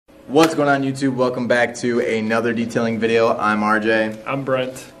What's going on YouTube? Welcome back to another detailing video. I'm RJ. I'm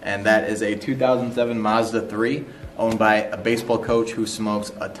Brent. And that is a 2007 Mazda 3 owned by a baseball coach who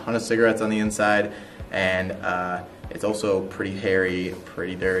smokes a ton of cigarettes on the inside, and it's also pretty hairy,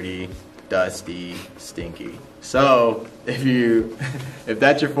 pretty dirty, dusty, stinky. So if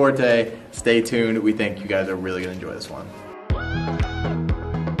that's your forte, stay tuned. We think you guys are really gonna enjoy this one.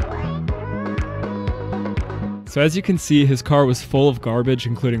 So as you can see, his car was full of garbage,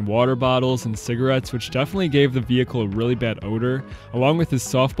 including water bottles and cigarettes, which definitely gave the vehicle a really bad odor, along with his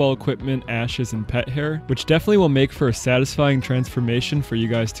softball equipment, ashes, and pet hair, which definitely will make for a satisfying transformation for you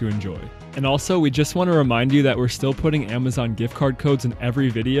guys to enjoy. And also, we just want to remind you that we're still putting Amazon gift card codes in every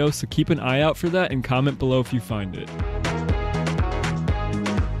video, so keep an eye out for that and comment below if you find it.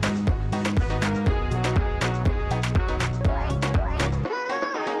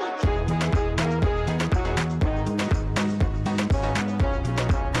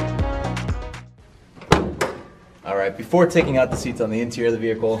 Alright, before taking out the seats on the interior of the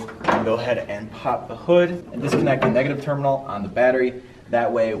vehicle, I'm going to go ahead and pop the hood and disconnect the negative terminal on the battery.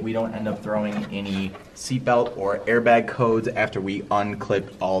 That way we don't end up throwing any seatbelt or airbag codes after we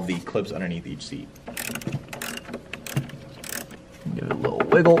unclip all the clips underneath each seat. Give it a little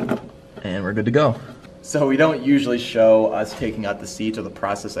wiggle and we're good to go. So we don't usually show us taking out the seats or the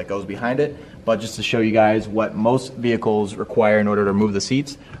process that goes behind it, but just to show you guys what most vehicles require in order to remove the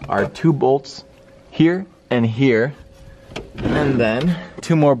seats are 2 bolts here and here, and then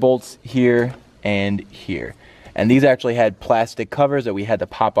 2 more bolts here and here. And these actually had plastic covers that we had to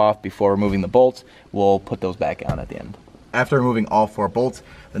pop off before removing the bolts. We'll put those back on at the end. After removing all 4 bolts,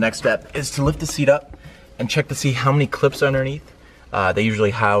 the next step is to lift the seat up and check to see how many clips are underneath. They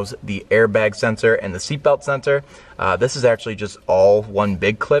usually house the airbag sensor and the seatbelt sensor. This is actually just all one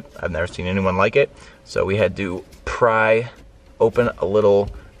big clip. I've never seen anyone like it. So we had to pry open a little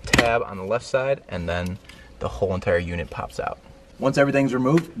tab on the left side, and then the whole entire unit pops out. Once everything's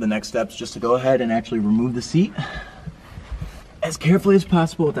removed, the next step is just to go ahead and actually remove the seat as carefully as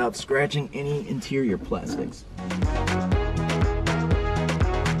possible without scratching any interior plastics.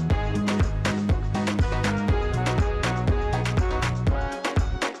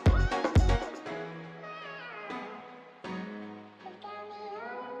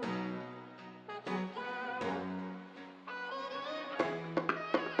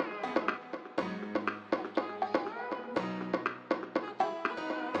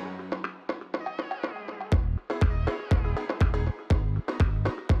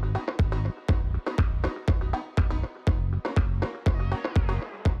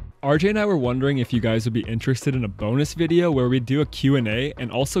 RJ and I were wondering if you guys would be interested in a bonus video where we do a Q&A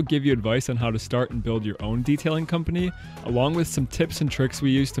and also give you advice on how to start and build your own detailing company, along with some tips and tricks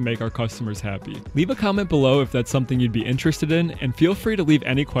we use to make our customers happy. Leave a comment below if that's something you'd be interested in, and feel free to leave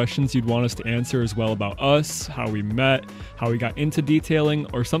any questions you'd want us to answer as well about us, how we met, how we got into detailing,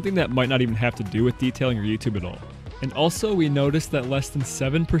 or something that might not even have to do with detailing or YouTube at all. And also, we noticed that less than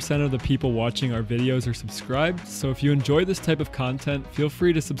 7% of the people watching our videos are subscribed, so if you enjoy this type of content, feel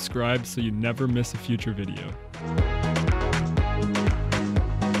free to subscribe so you never miss a future video.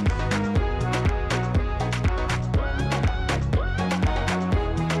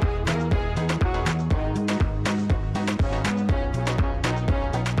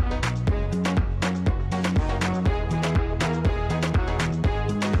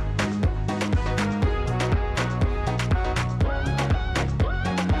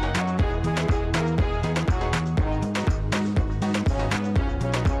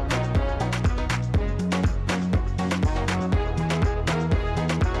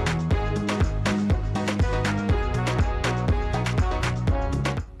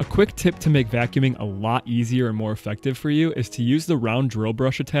 A quick tip to make vacuuming a lot easier and more effective for you is to use the round drill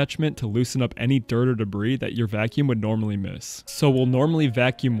brush attachment to loosen up any dirt or debris that your vacuum would normally miss. So we'll normally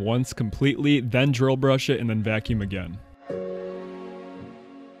vacuum once completely, then drill brush it, and then vacuum again.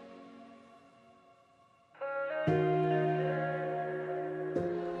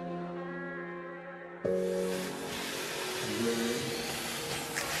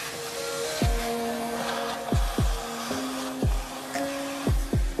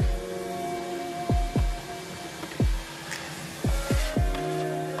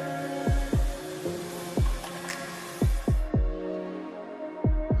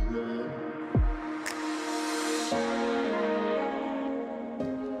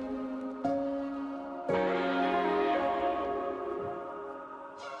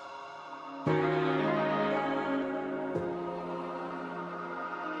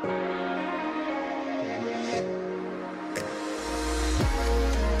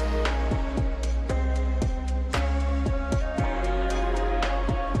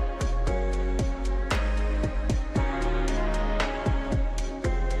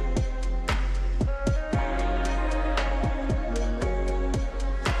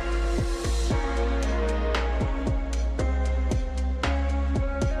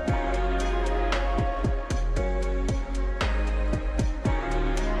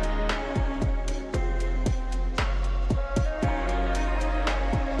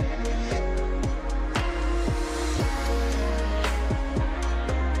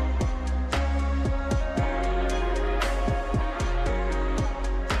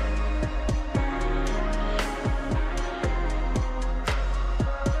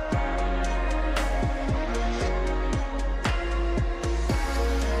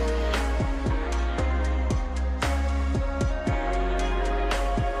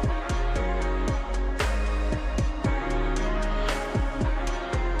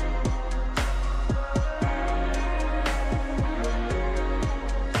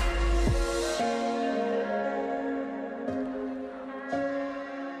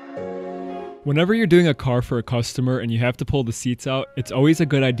 Whenever you're doing a car for a customer and you have to pull the seats out, it's always a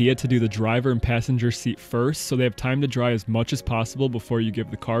good idea to do the driver and passenger seat first so they have time to dry as much as possible before you give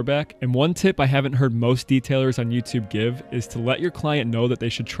the car back. And one tip I haven't heard most detailers on YouTube give is to let your client know that they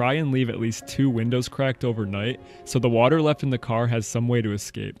should try and leave at least 2 windows cracked overnight so the water left in the car has some way to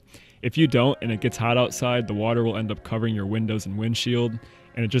escape. If you don't and it gets hot outside, the water will end up covering your windows and windshield,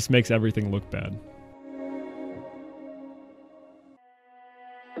 and it just makes everything look bad.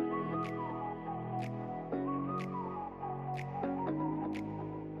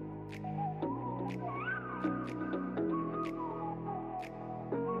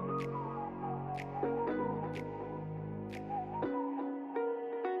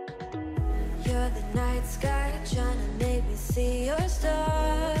 You're the night sky trying to make me see your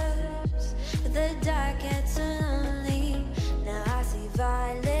stars, but the dark gets so lonely. Now I see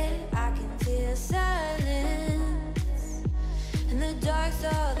violet, I can feel silence, and the dark's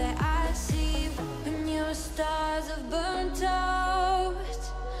all that I see. When your stars have burnt out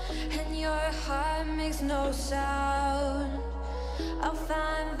and your heart makes no sound, I'll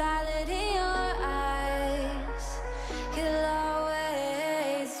find violet in your eyes. You'll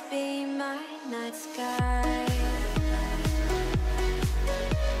always be my night sky.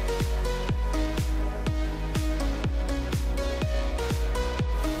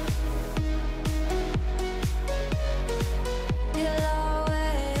 You'll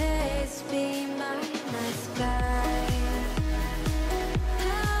always be my night sky. Be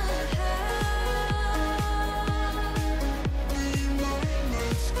my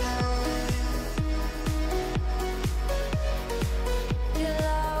night sky. You'll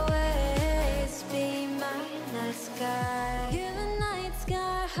always be my night sky. You're the night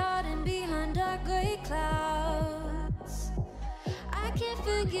sky hiding behind dark gray clouds. I can't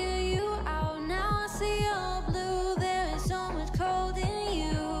figure you out now. I see your blue. There is so much cold in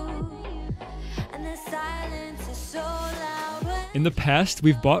you, and the silence is so loud. In the past,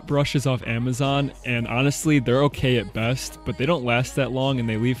 we've bought brushes off Amazon, and honestly, they're okay at best, but they don't last that long and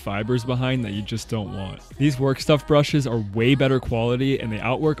they leave fibers behind that you just don't want. These work stuff brushes are way better quality and they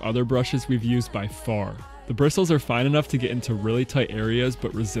outwork other brushes we've used by far. The bristles are fine enough to get into really tight areas,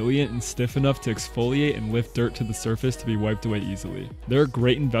 but resilient and stiff enough to exfoliate and lift dirt to the surface to be wiped away easily. They're a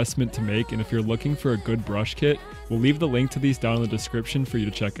great investment to make, and if you're looking for a good brush kit, we'll leave the link to these down in the description for you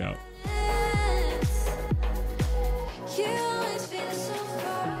to check out. You always feel so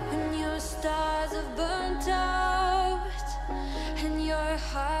far when your stars have burnt out and your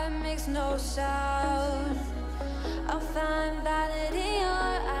heart makes no sound. I'll find violet in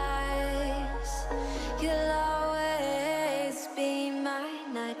your eyes. You'll always be my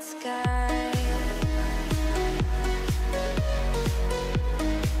night sky.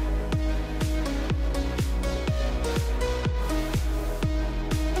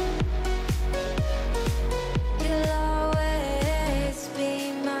 You'll always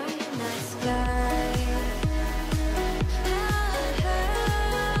be my night sky.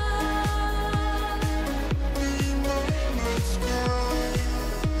 Be my night sky.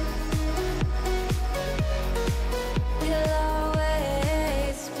 You'll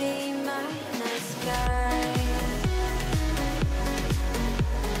always be my night sky.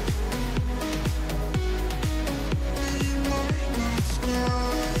 Be my night sky.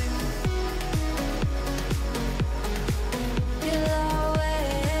 You'll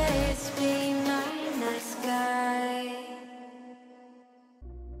always be my night sky.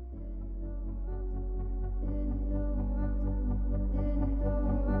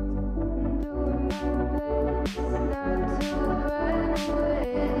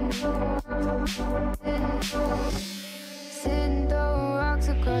 Sitting throwing rocks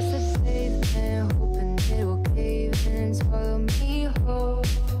across the pavement, hoping it will cave in and swallow me whole.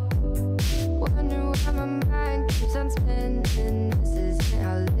 Wondering why my mind keeps on spinning. This isn't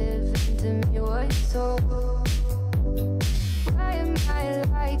how living to me was told. Why am I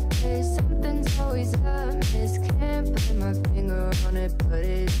like this? Something's always amiss. Can't put my finger on it, but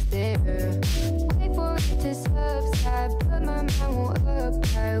it's there. Wait for it to subside, but my mind won't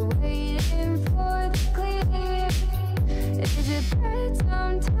apply. Waiting for the clear. Is it bad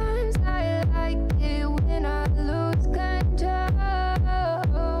sometimes? I like it when I lose control.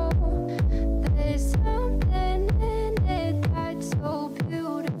 There's something in it that's so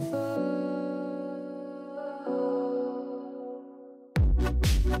beautiful.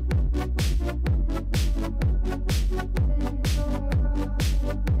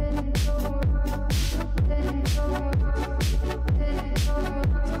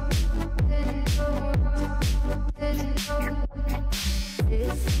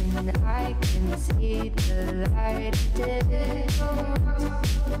 This And I can see the light today,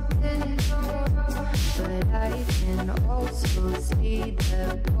 but I can also see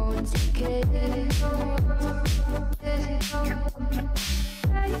the bones decay.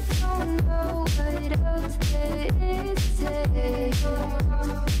 I don't know what else there is to say.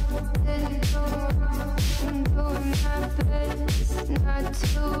 I'm doing my best not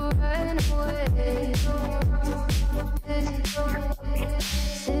to run away.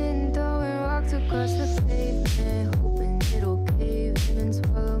 Sitting throwing rocks across the pavement, hoping it'll cave in and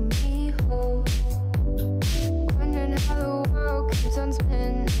swallow me whole. Wondering how the world keeps on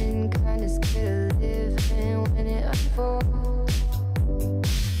spinning, kinda scared of living when it unfolds.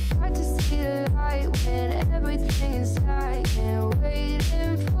 Hard to see the light when everything is silent,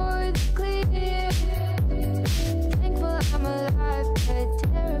 waiting for the clear. Thankful I'm alive, but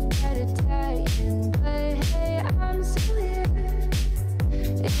terrified of dying. But hey, I'm still here.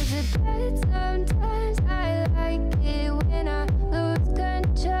 Is it bad sometimes? I like it when I lose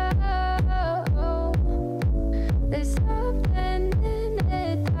control. There's something in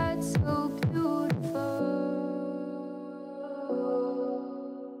it that's so beautiful.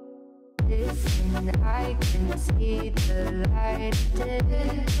 Listen, I can see the light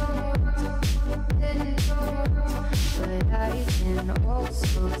today, but I can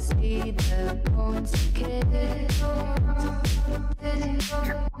also see the bones decay.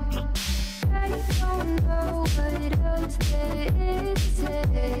 I don't know what else there is to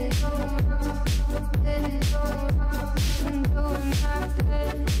say. I'm doing my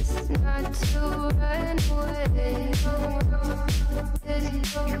best not to run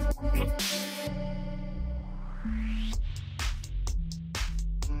away.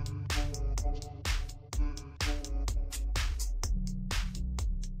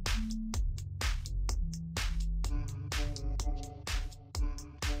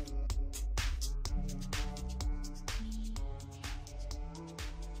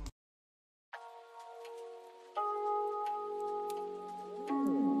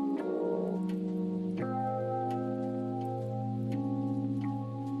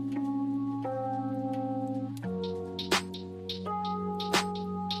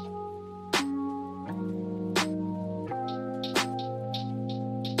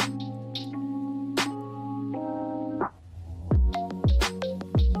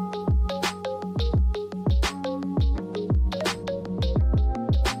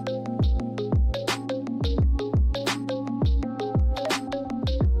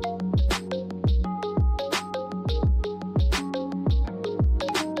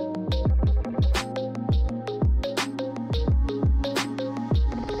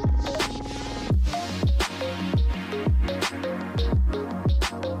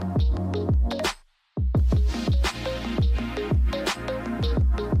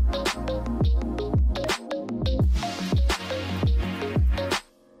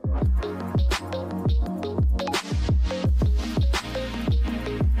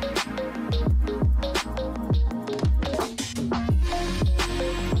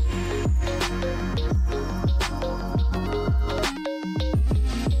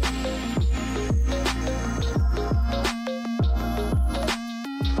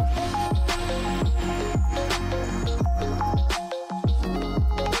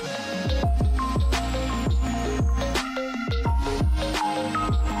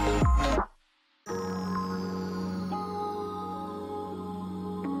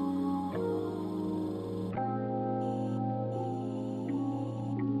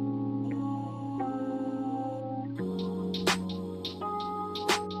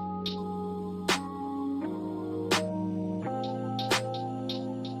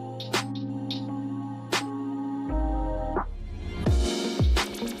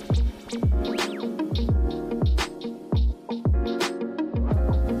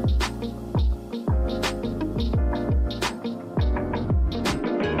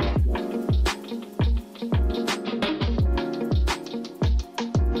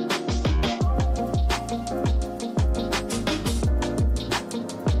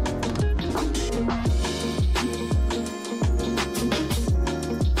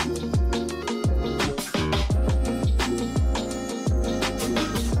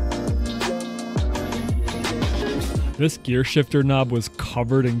 This gear shifter knob was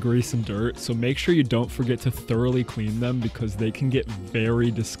covered in grease and dirt, so make sure you don't forget to thoroughly clean them because they can get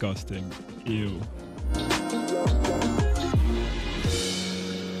very disgusting. Ew.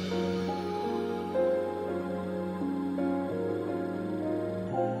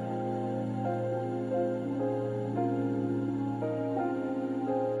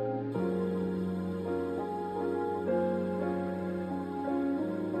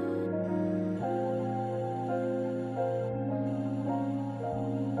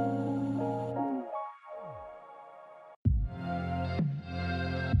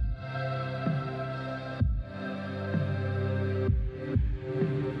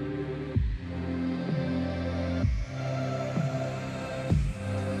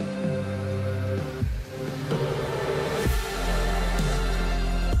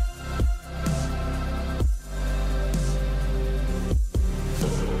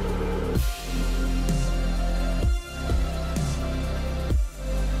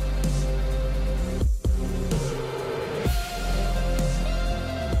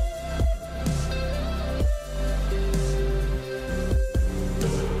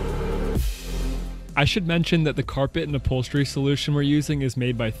 I should mention that the carpet and upholstery solution we're using is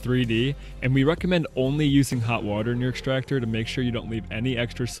made by 3D, and we recommend only using hot water in your extractor to make sure you don't leave any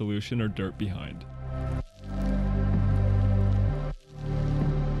extra solution or dirt behind.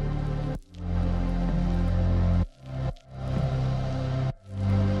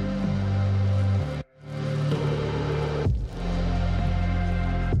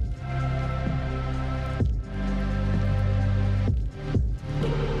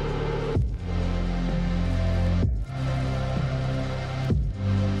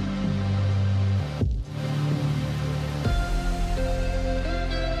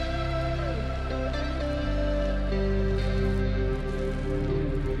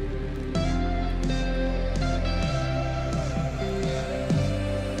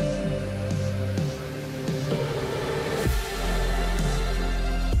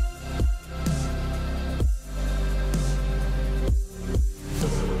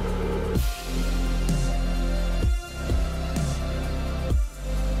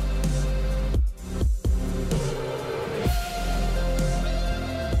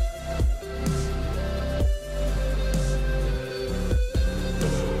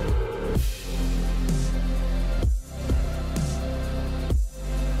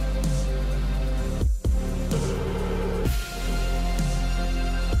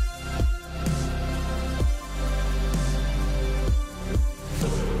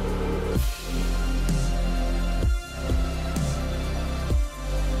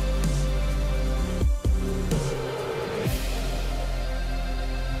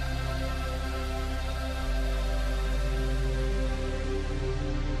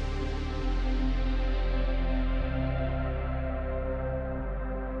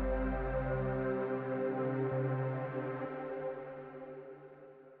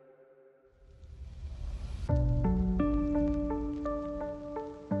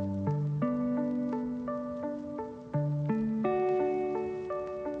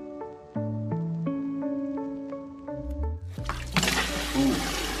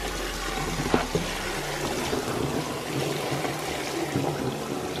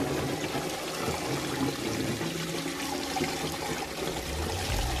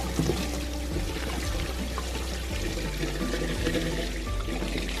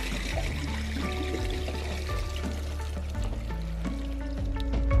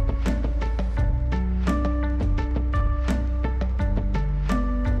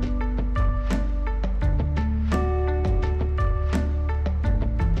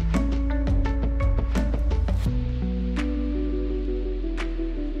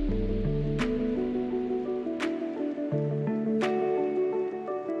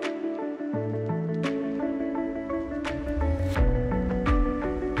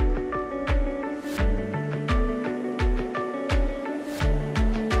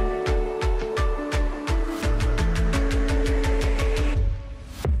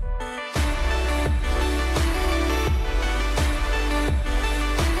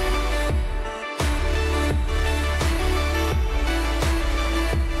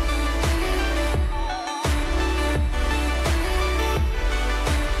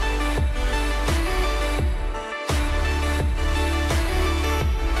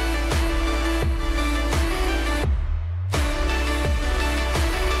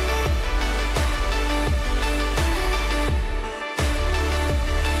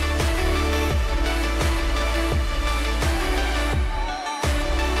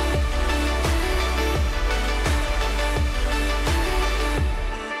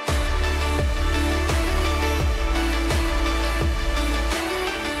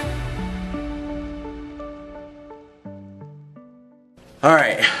 All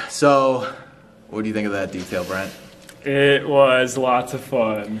right, so what do you think of that detail, Brent? It was lots of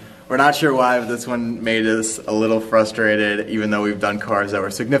fun. We're not sure why, but this one made us a little frustrated, even though we've done cars that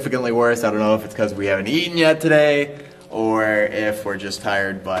were significantly worse. I don't know if it's because we haven't eaten yet today, or if we're just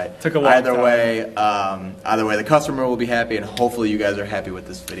tired, but took a long either way, the customer will be happy, and hopefully you guys are happy with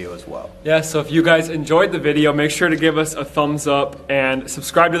this video as well. Yeah, so if you guys enjoyed the video, make sure to give us a thumbs up and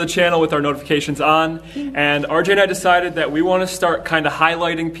subscribe to the channel with our notifications on. And RJ and I decided that we want to start kind of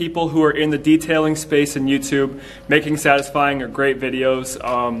highlighting people who are in the detailing space in YouTube, making satisfying or great videos,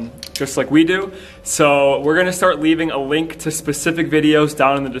 just like we do. So we're going to start leaving a link to specific videos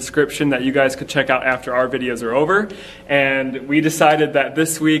down in the description that you guys could check out after our videos are over. And we decided that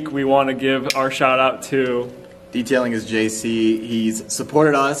this week we want to give our shout out to Detailing is JC. He's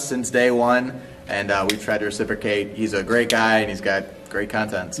supported us since day one, and we've tried to reciprocate. He's a great guy, and he's got great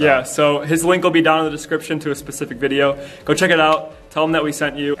content. So. Yeah, so his link will be down in the description to a specific video. Go check it out. Tell him that we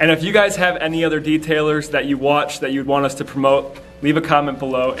sent you. And if you guys have any other detailers that you watch that you'd want us to promote, leave a comment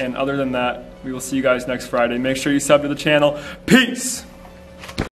below. And other than that, we will see you guys next Friday. Make sure you sub to the channel. Peace!